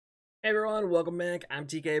Hey everyone, welcome back. I'm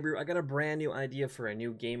TKA Brew. I got a brand new idea for a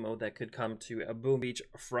new game mode that could come to a Boom Beach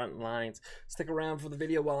Frontlines. Stick around for the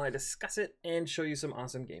video while I discuss it and show you some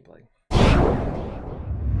awesome gameplay.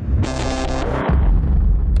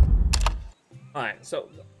 Alright, so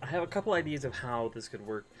I have a couple ideas of how this could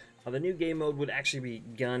work. The new game mode would actually be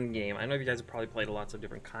gun game. I know you guys have probably played lots of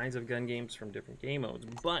different kinds of gun games from different game modes,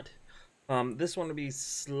 but this one would be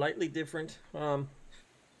slightly different.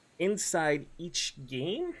 Inside each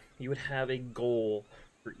game, you would have a goal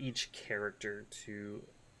for each character to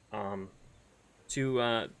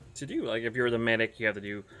do. Like if you're the medic, you have to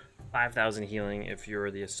do 5,000 healing. If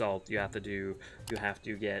you're the assault, you have to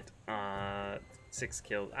get 6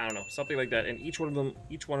 kills. I don't know, something like that. And each one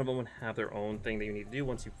of them would have their own thing that you need to do.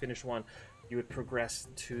 Once you finish one, you would progress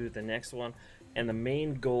to the next one. And the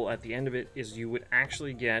main goal at the end of it is you would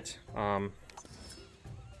actually get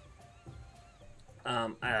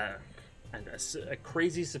a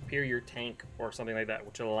crazy superior tank or something like that,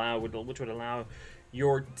 which would allow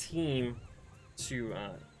your team to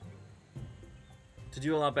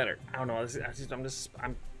do a lot better. I don't know.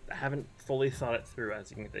 I haven't fully thought it through,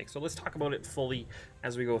 as you can think. So let's talk about it fully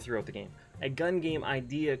as we go throughout the game. A gun game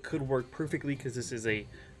idea could work perfectly because this is a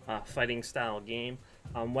fighting style game.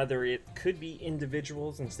 Whether it could be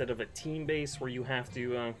individuals instead of a team base where you have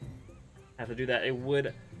to do that, it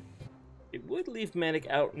would leave medic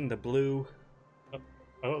out in the blue.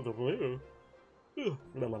 Oh, the blue.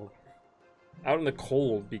 Out in the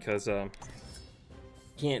cold because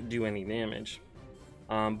can't do any damage.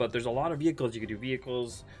 But there's a lot of vehicles. You could do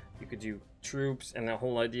vehicles, you could do troops, and the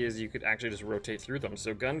whole idea is you could actually just rotate through them.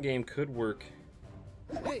 So gun game could work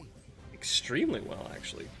extremely well,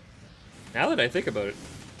 actually. Now that I think about it,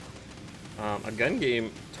 a gun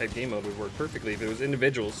game type game mode would work perfectly if it was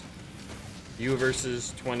individuals. You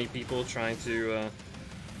versus 20 people trying to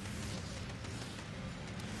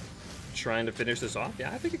finish this off.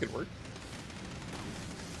 Yeah, I think it could work.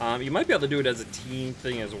 You might be able to do it as a team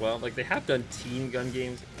thing as well. Like they have done team gun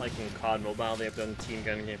games, like in COD Mobile, they have done team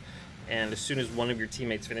gun game. And as soon as one of your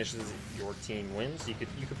teammates finishes, your team wins. You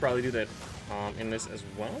could probably do that in this as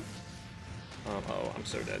well. Oh, I'm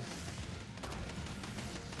so dead.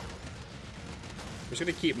 We're just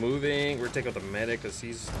gonna keep moving. We're gonna take out the medic because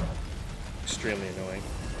he's extremely annoying.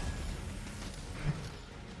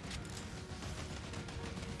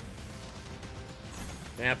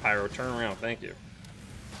 Yeah, Pyro, turn around, thank you.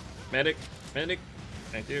 Medic, thank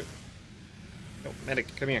you. No, medic,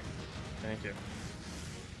 come here. Thank you.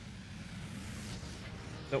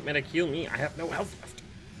 No, medic, heal me. I have no health left.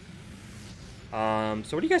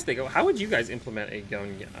 So what do you guys think? How would you guys implement a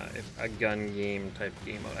gun game type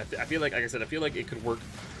game mode? I feel like I said, I feel like it could work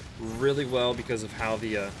really well because of how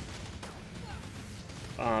the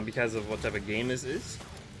because of what type of game this is.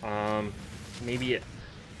 Maybe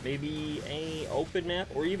a open map,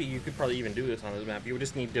 or even you could probably even do this on this map. You would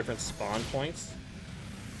just need different spawn points.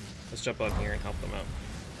 Let's jump on here and help them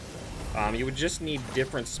out. You would just need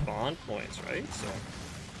different spawn points, right? So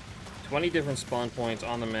 20 different spawn points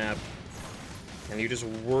on the map, and you just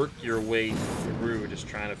work your way through, just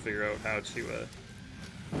trying to figure out how to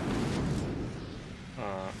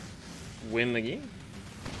win the game.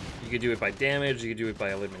 You could do it by damage, you could do it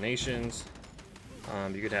by eliminations.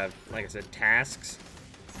 You could have, like I said, tasks.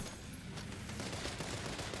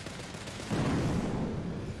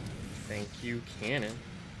 Thank you, cannon.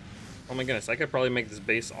 Oh my goodness, I could probably make this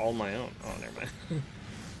base all my own. Oh, never mind.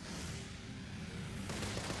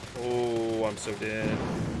 Oh, I'm so dead.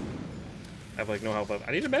 I have like no health left.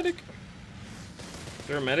 I need a medic. Is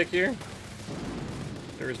there a medic here?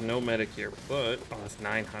 There is no medic here, but oh, that's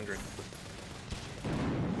 900.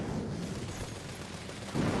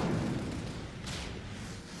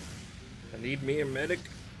 I need me a medic.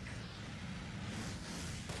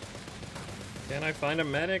 Can I find a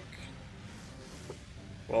medic?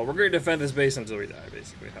 Well, we're going to defend this base until we die,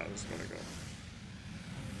 basically, how this is going to go.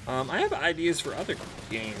 I have ideas for other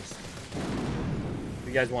games. If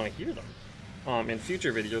you guys want to hear them. In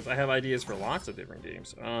future videos, I have ideas for lots of different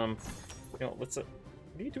games. You know, let's... what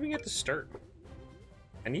are you doing at the start?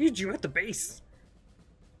 I needed you at the base!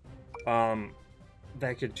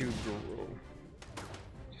 That could do...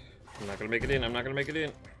 I'm not gonna make it in, I'm not gonna make it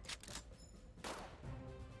in.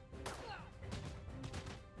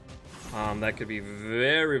 That could be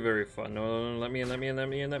very, very fun. No, let me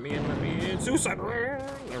in. Suicide!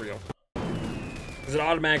 There we go. Because it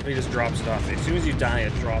automatically just drops it off. As soon as you die,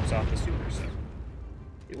 it drops off the super set.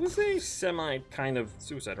 It was a semi kind of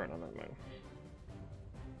suicide run on that mode.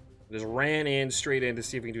 Just ran in, straight in to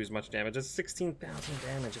see if we can do as much damage. That's 16,000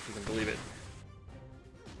 damage, if you can believe it.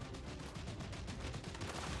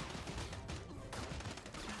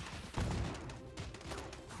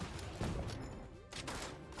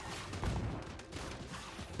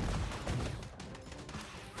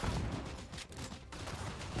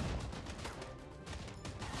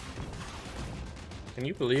 Can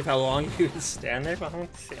you believe how long you would stand there behind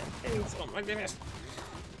sandbags? Oh my goodness.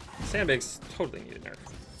 Sandbags totally need a nerf.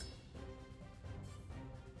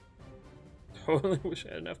 Totally wish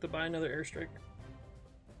I had enough to buy another airstrike.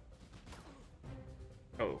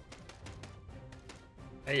 Oh.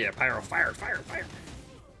 Hey, yeah, pyro, fire, fire, fire.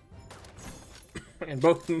 in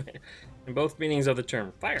both meanings of the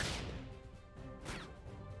term, fire.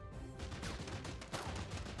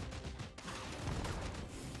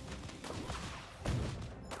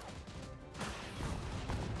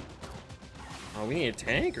 Oh, we need a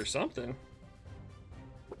tank or something.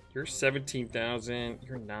 You're 17,000.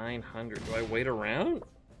 You're 900. Do I wait around?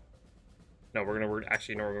 No, we're gonna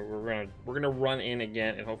run in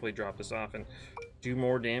again and hopefully drop this off and do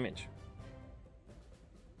more damage.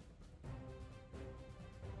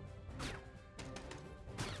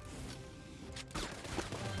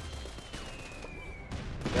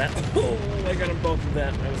 That oh, I got them both of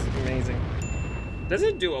that. That was amazing.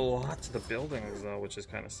 Doesn't do a lot to the buildings though, which is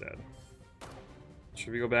kind of sad.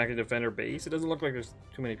 Should we go back and defend our base? It doesn't look like there's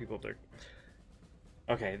too many people up there.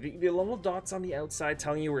 Okay, the little dots on the outside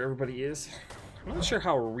telling you where everybody is. I'm not sure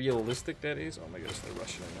how realistic that is. Oh my goodness, they're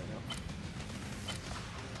rushing in right now.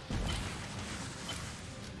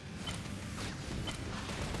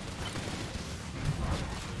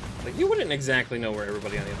 Like, you wouldn't exactly know where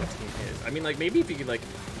everybody on the other team is. I mean, like, maybe if you could, like,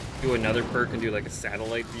 do another perk and do, like, a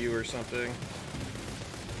satellite view or something.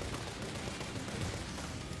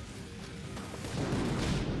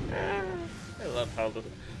 I love how the...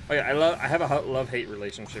 Oh yeah, I have a love-hate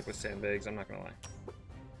relationship with sandbags, I'm not gonna lie.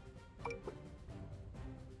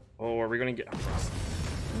 Oh, are we gonna get...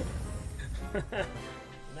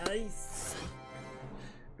 Nice!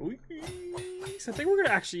 I think we're gonna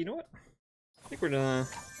actually, you know what? I think we're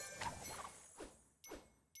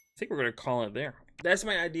gonna call it there. That's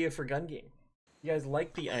my idea for gun game. You guys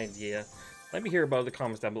like the idea? Let me hear about it in the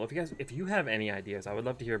comments down below. If you have any ideas, I would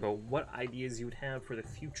love to hear about what ideas you would have for the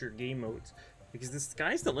future game modes. Because the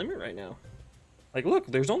sky's the limit right now. Like, look,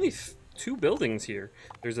 there's only 2 buildings here.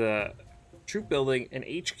 There's a troop building, an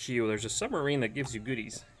HQ. There's a submarine that gives you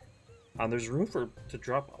goodies. There's room to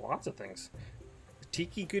drop lots of things.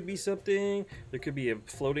 Tiki could be something. There could be a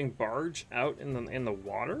floating barge out in the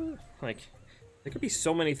water. Like, there could be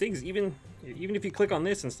so many things. Even if you click on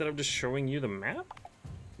this instead of just showing you the map,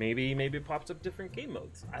 maybe it pops up different game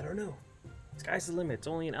modes. I don't know. Sky's the limit. It's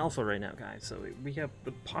only an alpha right now, guys. So we have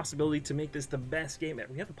the possibility to make this the best game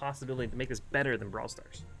ever. We have the possibility to make this better than Brawl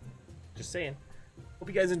Stars. Just saying. Hope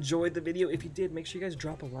you guys enjoyed the video. If you did, make sure you guys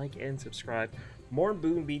drop a like and subscribe. More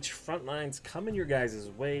Boom Beach Frontlines coming your guys'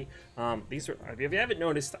 way. These are, if you haven't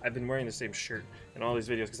noticed, I've been wearing the same shirt in all these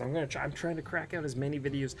videos because I'm trying to crack out as many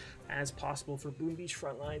videos as possible for Boom Beach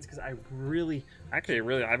Frontlines because I've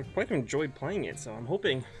quite enjoyed playing it. So I'm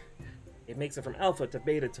hoping it makes it from alpha to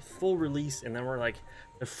beta to full release, and then we're like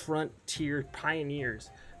the frontier pioneers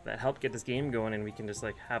that help get this game going, and we can just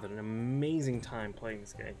like have an amazing time playing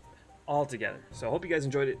this game all together. So I hope you guys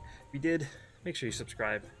enjoyed it. If you did, make sure you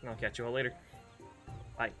subscribe, and I'll catch you all later.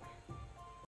 Bye.